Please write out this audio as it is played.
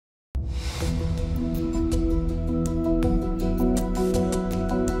Hello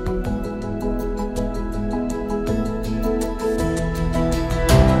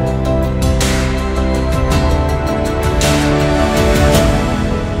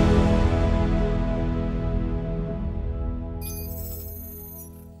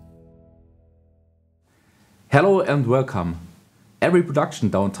and welcome. Every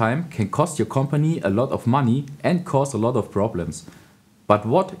production downtime can cost your company a lot of money and cause a lot of problems. But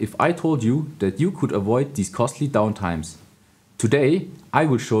what if I told you that you could avoid these costly downtimes? Today I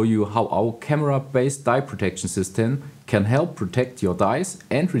will show you how our camera-based die protection system can help protect your dies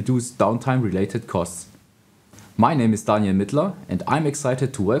and reduce downtime related costs. My name is Daniel Mittler and I'm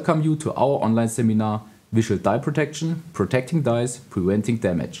excited to welcome you to our online seminar Visual Die Protection, Protecting Dies, Preventing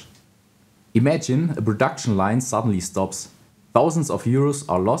Damage. Imagine a production line suddenly stops. Thousands of euros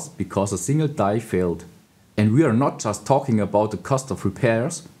are lost because a single die failed. And we are not just talking about the cost of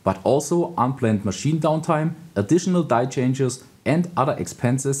repairs, but also unplanned machine downtime, additional die changes and other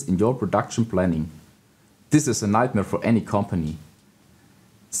expenses in your production planning. This is a nightmare for any company.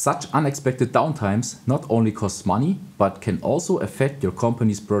 Such unexpected downtimes not only cost money, but can also affect your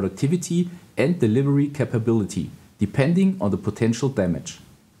company's productivity and delivery capability, depending on the potential damage.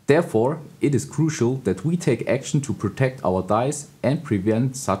 Therefore, it is crucial that we take action to protect our dies and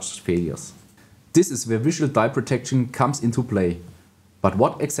prevent such failures. This is where visual die protection comes into play. But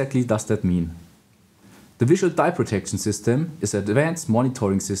what exactly does that mean? The visual die protection system is an advanced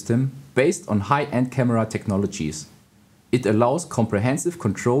monitoring system based on high-end camera technologies. It allows comprehensive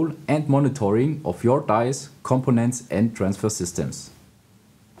control and monitoring of your dies, components and transfer systems.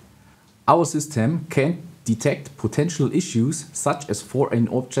 Our system can detect potential issues such as foreign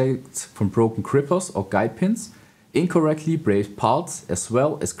objects from broken grippers or guide pins, incorrectly braced parts, as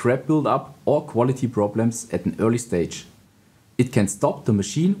well as scrap buildup or quality problems at an early stage. It can stop the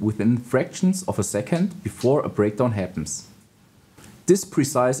machine within fractions of a second before a breakdown happens. This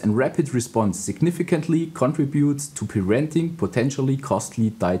precise and rapid response significantly contributes to preventing potentially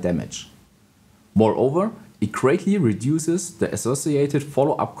costly die damage. Moreover, it greatly reduces the associated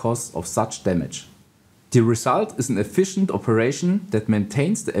follow-up costs of such damage. The result is an efficient operation that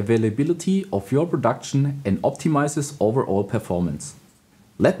maintains the availability of your production and optimizes overall performance.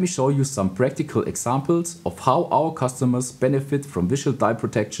 Let me show you some practical examples of how our customers benefit from visual die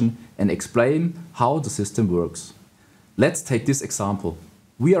protection and explain how the system works. Let's take this example.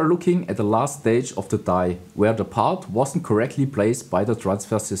 We are looking at the last stage of the die, where the part wasn't correctly placed by the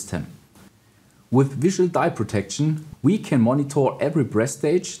transfer system. With visual die protection, we can monitor every press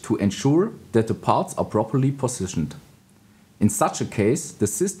stage to ensure that the parts are properly positioned. In such a case, the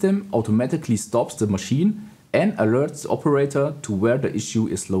system automatically stops the machine and alerts the operator to where the issue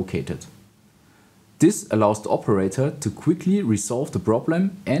is located. This allows the operator to quickly resolve the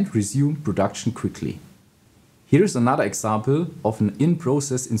problem and resume production quickly. Here is another example of an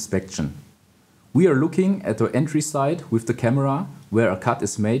in-process inspection. We are looking at the entry side with the camera where a cut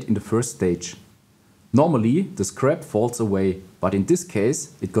is made in the first stage. Normally, the scrap falls away, but in this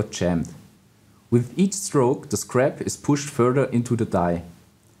case, it got jammed. With each stroke, the scrap is pushed further into the die.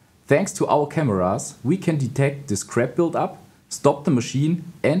 Thanks to our cameras, we can detect the scrap buildup, stop the machine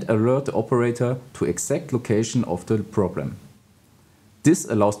and alert the operator to exact location of the problem. This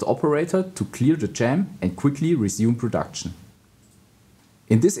allows the operator to clear the jam and quickly resume production.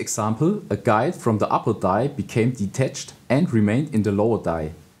 In this example, a guide from the upper die became detached and remained in the lower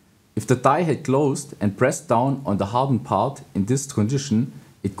die. If the die had closed and pressed down on the hardened part in this condition,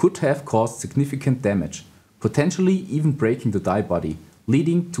 it could have caused significant damage, potentially even breaking the die body,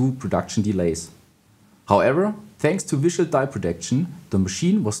 leading to production delays. However, thanks to visual die protection, the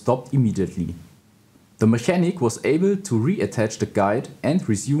machine was stopped immediately. The mechanic was able to reattach the guide and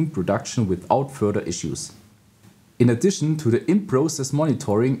resume production without further issues. In addition to the in-process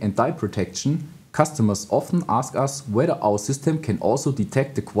monitoring and die protection, customers often ask us whether our system can also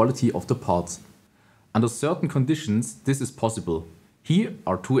detect the quality of the parts. Under certain conditions, this is possible. Here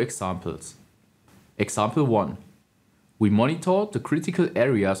are two examples. Example 1. We monitor the critical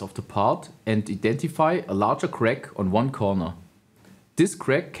areas of the part and identify a larger crack on one corner. This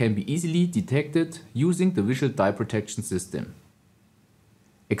crack can be easily detected using the visual die protection system.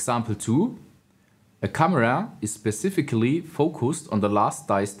 Example 2. A camera is specifically focused on the last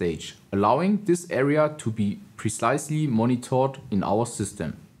die stage, allowing this area to be precisely monitored in our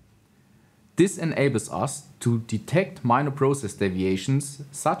system. This enables us to detect minor process deviations,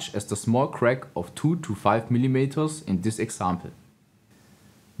 such as the small crack of 2 to 5 mm in this example.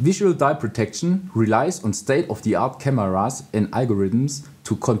 Visual die protection relies on state-of-the-art cameras and algorithms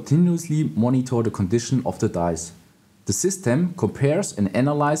to continuously monitor the condition of the dies. The The system compares and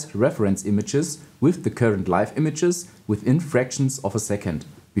analyzes reference images with the current live images within fractions of a second,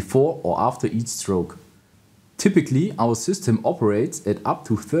 before or after each stroke. Typically, our system operates at up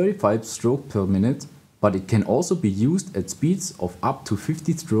to 35 strokes per minute, but it can also be used at speeds of up to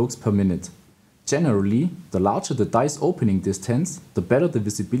 50 strokes per minute. Generally, the larger the die's opening distance, the better the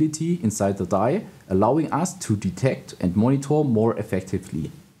visibility inside the die, allowing us to detect and monitor more effectively.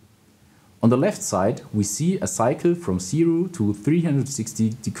 On the left side, we see a cycle from 0 to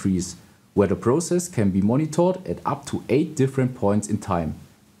 360 degrees, where the process can be monitored at up to 8 different points in time.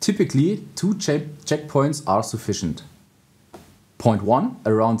 Typically, 2 checkpoints are sufficient. Point 1,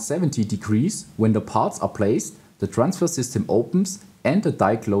 around 70 degrees, when the parts are placed, the transfer system opens and the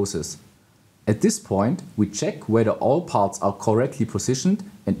die closes. At this point, we check whether all parts are correctly positioned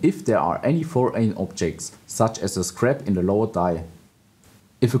and if there are any foreign objects, such as a scrap in the lower die.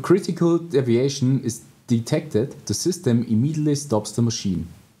 If a critical deviation is detected, the system immediately stops the machine.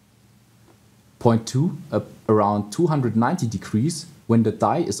 Point 2, around 290 degrees, when the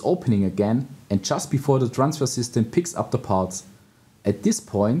die is opening again and just before the transfer system picks up the parts. At this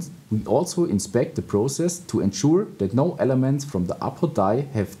point, we also inspect the process to ensure that no elements from the upper die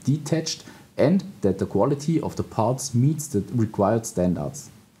have detached and that the quality of the parts meets the required standards.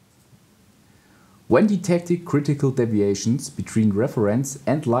 When detecting critical deviations between reference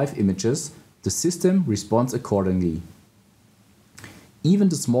and live images, the system responds accordingly. Even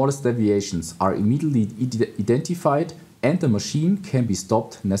the smallest deviations are immediately identified and the machine can be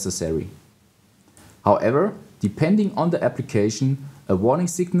stopped necessary. However, depending on the application, a warning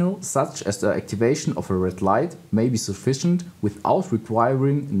signal such as the activation of a red light may be sufficient without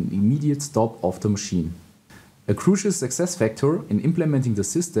requiring an immediate stop of the machine. A crucial success factor in implementing the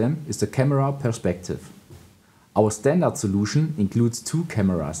system is the camera perspective. Our standard solution includes 2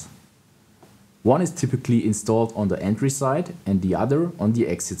 cameras. One is typically installed on the entry side and the other on the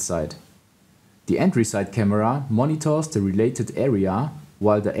exit side. The entry side camera monitors the related area,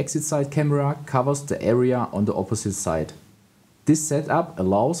 while the exit side camera covers the area on the opposite side. This setup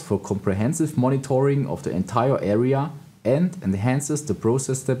allows for comprehensive monitoring of the entire area and enhances the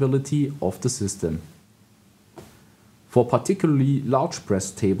process stability of the system. For particularly large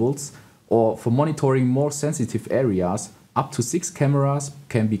press tables or for monitoring more sensitive areas, up to 6 cameras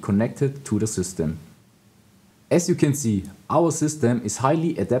can be connected to the system. As you can see, our system is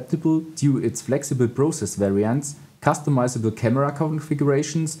highly adaptable due to its flexible process variants, customizable camera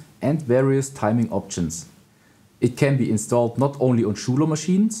configurations and various timing options. It can be installed not only on Schuler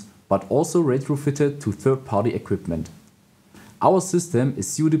machines, but also retrofitted to third-party equipment. Our system is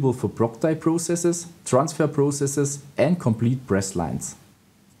suitable for Prog-die processes, transfer processes and complete press lines.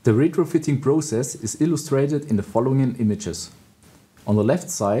 The retrofitting process is illustrated in the following images. On the left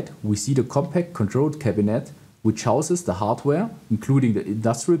side, we see the compact control cabinet, which houses the hardware, including the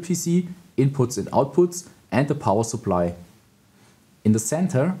industrial PC, inputs and outputs, and the power supply. In the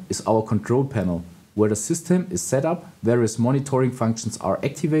center is our control panel, where the system is set up, various monitoring functions are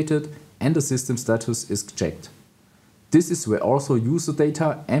activated, and the system status is checked. This is where also user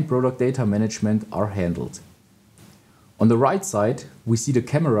data and product data management are handled. On the right side, we see the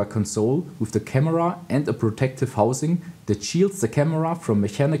camera console with the camera and a protective housing that shields the camera from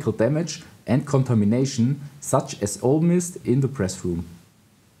mechanical damage and contamination, such as oil mist in the press room.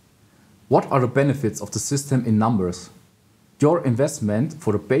 What are the benefits of the system in numbers? Your investment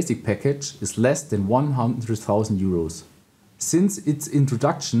for the basic package is less than 100,000 euros. Since its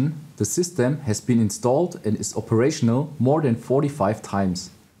introduction, the system has been installed and is operational more than 45 times.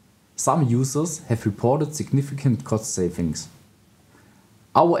 Some users have reported significant cost savings.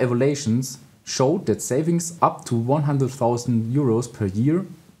 Our evaluations showed that savings up to 100,000 euros per year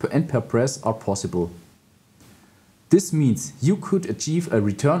and per press are possible. This means you could achieve a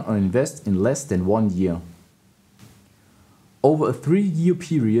return on invest in less than 1 year. Over a 3-year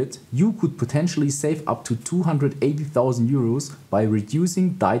period, you could potentially save up to 280,000 euros by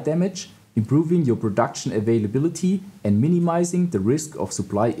reducing die damage, improving your production availability and minimizing the risk of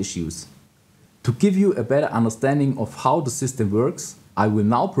supply issues. To give you a better understanding of how the system works, I will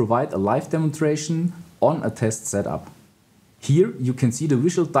now provide a live demonstration on a test setup. Here you can see the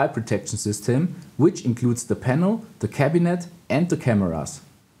visual die protection system, which includes the panel, the cabinet and the cameras.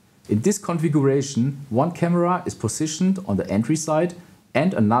 In this configuration, one camera is positioned on the entry side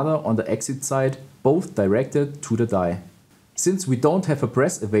and another on the exit side, both directed to the die. Since we don't have a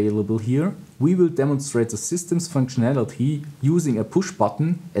press available here, we will demonstrate the system's functionality using a push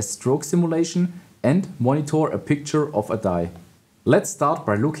button as stroke simulation and monitor a picture of a die. Let's start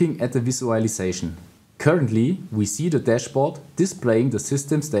by looking at the visualization. Currently, we see the dashboard displaying the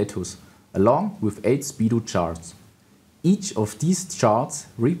system status, along with 8 speedo charts. Each of these charts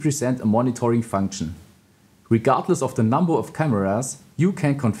represent a monitoring function. Regardless of the number of cameras, you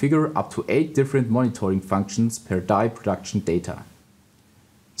can configure up to 8 different monitoring functions per die production data.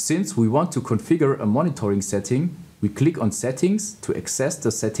 Since we want to configure a monitoring setting, we click on Settings to access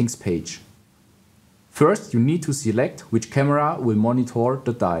the settings page. First, you need to select which camera will monitor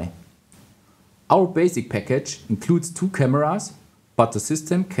the die. Our basic package includes 2 cameras, but the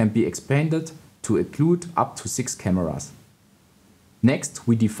system can be expanded to include up to 6 cameras. Next,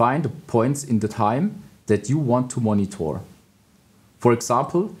 we define the points in the time that you want to monitor. For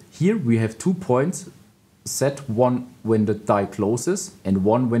example, here we have 2 points set, one when the die closes and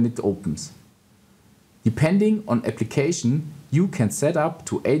one when it opens. Depending on application, you can set up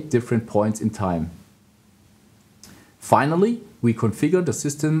to 8 different points in time. Finally, we configure the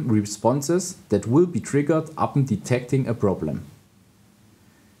system responses that will be triggered upon detecting a problem.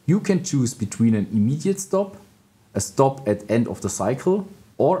 You can choose between an immediate stop, a stop at end of the cycle,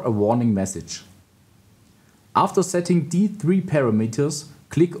 or a warning message. After setting these 3 parameters,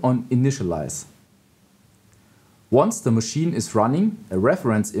 click on Initialize. Once the machine is running, a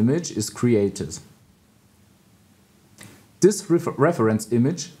reference image is created. This reference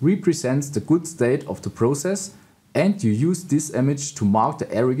image represents the good state of the process, and you use this image to mark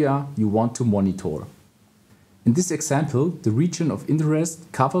the area you want to monitor. In this example, the region of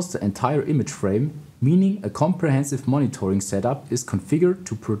interest covers the entire image frame, meaning a comprehensive monitoring setup is configured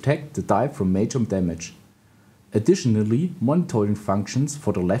to protect the die from major damage. Additionally, monitoring functions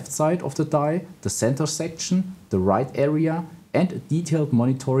for the left side of the die, the center section, the right area, and a detailed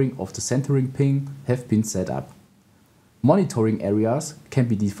monitoring of the centering pin have been set up. Monitoring areas can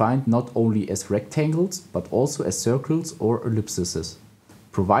be defined not only as rectangles but also as circles or ellipses,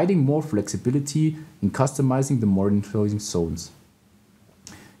 providing more flexibility in customizing the monitoring zones.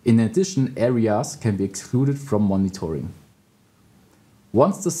 In addition, areas can be excluded from monitoring.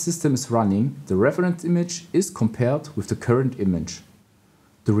 Once the system is running, the reference image is compared with the current image.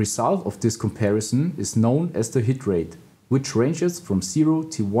 The result of this comparison is known as the hit rate, which ranges from 0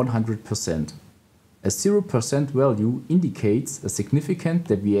 to 100%. A 0% value indicates a significant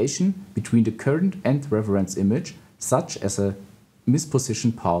deviation between the current and reference image, such as a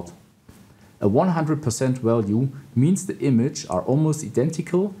mispositioned part. A 100% value means the images are almost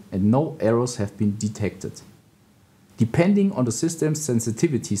identical and no errors have been detected. Depending on the system's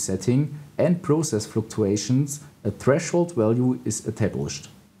sensitivity setting and process fluctuations, a threshold value is established.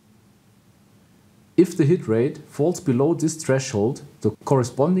 If the hit rate falls below this threshold, the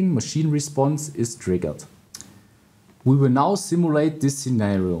corresponding machine response is triggered. We will now simulate this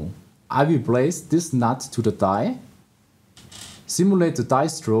scenario. I will place this nut to the die, simulate the die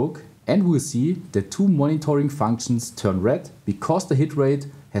stroke, and we'll see that 2 monitoring functions turn red because the hit rate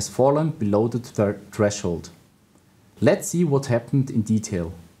has fallen below the threshold. Let's see what happened in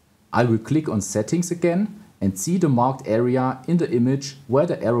detail. I will click on Settings again and see the marked area in the image where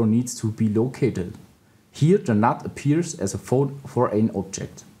the arrow needs to be located. Here the nut appears as a foreign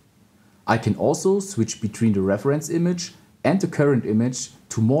object. I can also switch between the reference image and the current image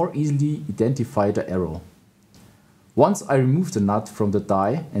to more easily identify the arrow. Once I remove the nut from the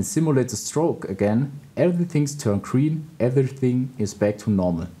die and simulate the stroke again, everything's turned green, everything is back to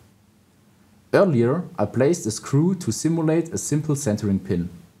normal. Earlier, I placed a screw to simulate a simple centering pin.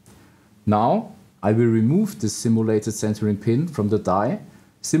 Now, I will remove this simulated centering pin from the die,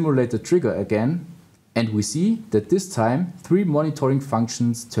 simulate the trigger again, and we see that this time 3 monitoring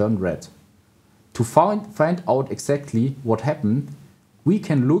functions turn red. To find out exactly what happened, we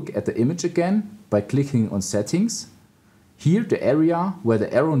can look at the image again by clicking on Settings. Here the area where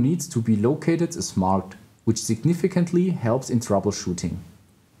the arrow needs to be located is marked, which significantly helps in troubleshooting.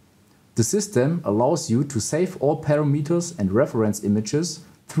 The system allows you to save all parameters and reference images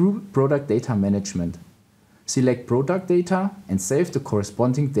through product data management. Select product data and save the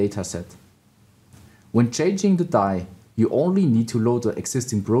corresponding dataset. When changing the die, you only need to load the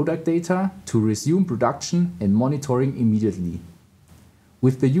existing product data to resume production and monitoring immediately.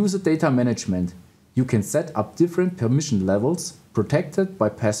 With the user data management, you can set up different permission levels protected by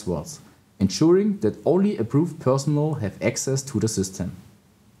passwords, ensuring that only approved personnel have access to the system.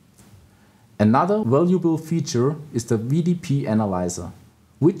 Another valuable feature is the VDP Analyzer,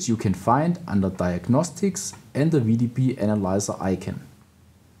 which you can find under Diagnostics and the VDP Analyzer icon.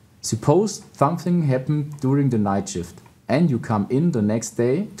 Suppose something happened during the night shift and you come in the next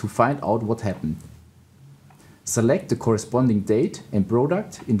day to find out what happened. Select the corresponding date and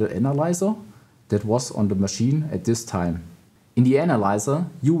product in the analyzer that was on the machine at this time. In the analyzer,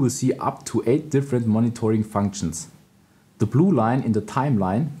 you will see up to 8 different monitoring functions. The blue line in the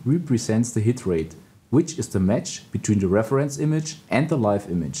timeline represents the hit rate, which is the match between the reference image and the live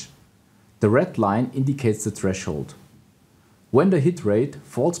image. The red line indicates the threshold. When the hit rate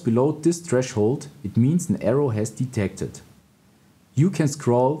falls below this threshold, it means an error has detected. You can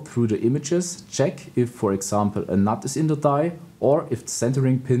scroll through the images, check if, for example, a nut is in the die or if the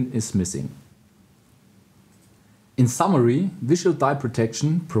centering pin is missing. In summary, visual die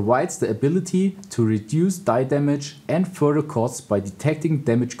protection provides the ability to reduce die damage and further costs by detecting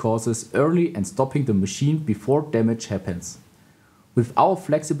damage causes early and stopping the machine before damage happens. With our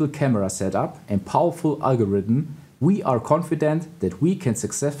flexible camera setup and powerful algorithm, we are confident that we can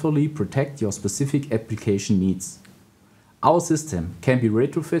successfully protect your specific application needs. Our system can be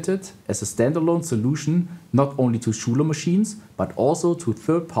retrofitted as a standalone solution not only to Schuler machines but also to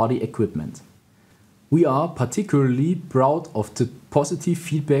third-party equipment. We are particularly proud of the positive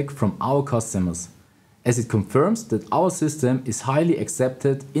feedback from our customers, as it confirms that our system is highly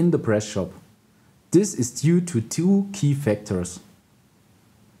accepted in the press shop. This is due to two key factors.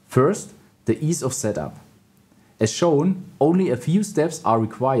 First, the ease of setup. As shown, only a few steps are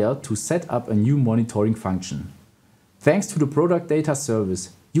required to set up a new monitoring function. Thanks to the product data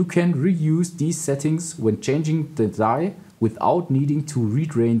service, you can reuse these settings when changing the die without needing to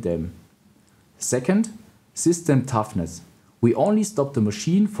retrain them. Second, system toughness. We only stop the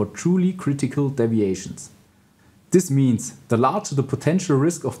machine for truly critical deviations. This means the larger the potential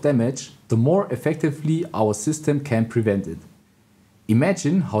risk of damage, the more effectively our system can prevent it.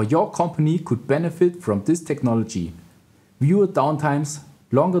 Imagine how your company could benefit from this technology. Fewer downtimes,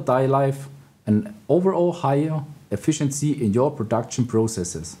 longer die life, and overall higher efficiency in your production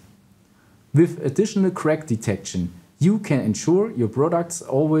processes. With additional crack detection, you can ensure your products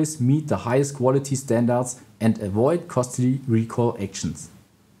always meet the highest quality standards and avoid costly recall actions.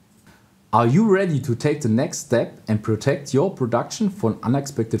 Are you ready to take the next step and protect your production from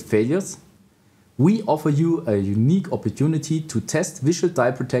unexpected failures? We offer you a unique opportunity to test visual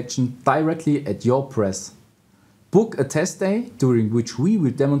die protection directly at your press. Book a test day during which we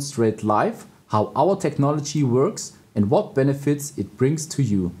will demonstrate live how our technology works and what benefits it brings to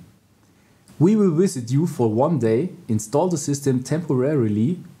you. We will visit you for one day, install the system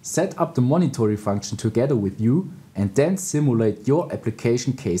temporarily, set up the monitoring function together with you, and then simulate your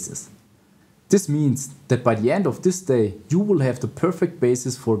application cases. This means that by the end of this day, you will have the perfect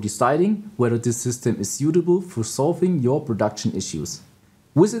basis for deciding whether this system is suitable for solving your production issues.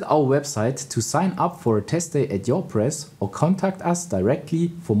 Visit our website to sign up for a test day at your press or contact us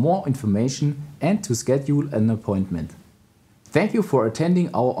directly for more information and to schedule an appointment. Thank you for attending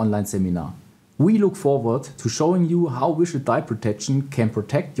our online seminar. We look forward to showing you how visual die protection can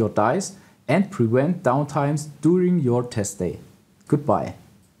protect your dies and prevent downtimes during your test day. Goodbye.